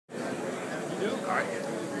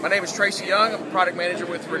Alright. My name is Tracy Young. I'm a product manager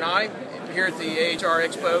with Rinnai here at the AHR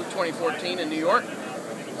Expo 2014 in New York.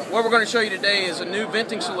 What we're going to show you today is a new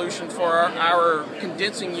venting solution for our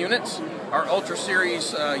condensing units, our Ultra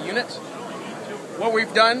Series units. What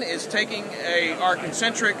we've done is taking our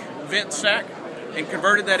concentric vent sack and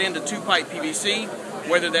converted that into 2-pipe PVC,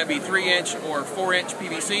 whether that be 3-inch or 4-inch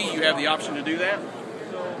PVC. You have the option to do that.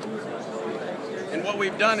 And what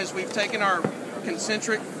we've done is we've taken our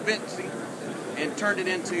concentric vent and turned it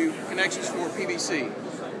into connections for PVC.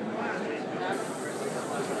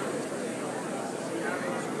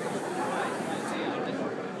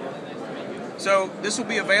 So this will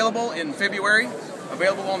be available in February,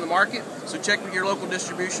 available on the market, so check with your local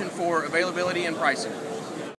distribution for availability and pricing.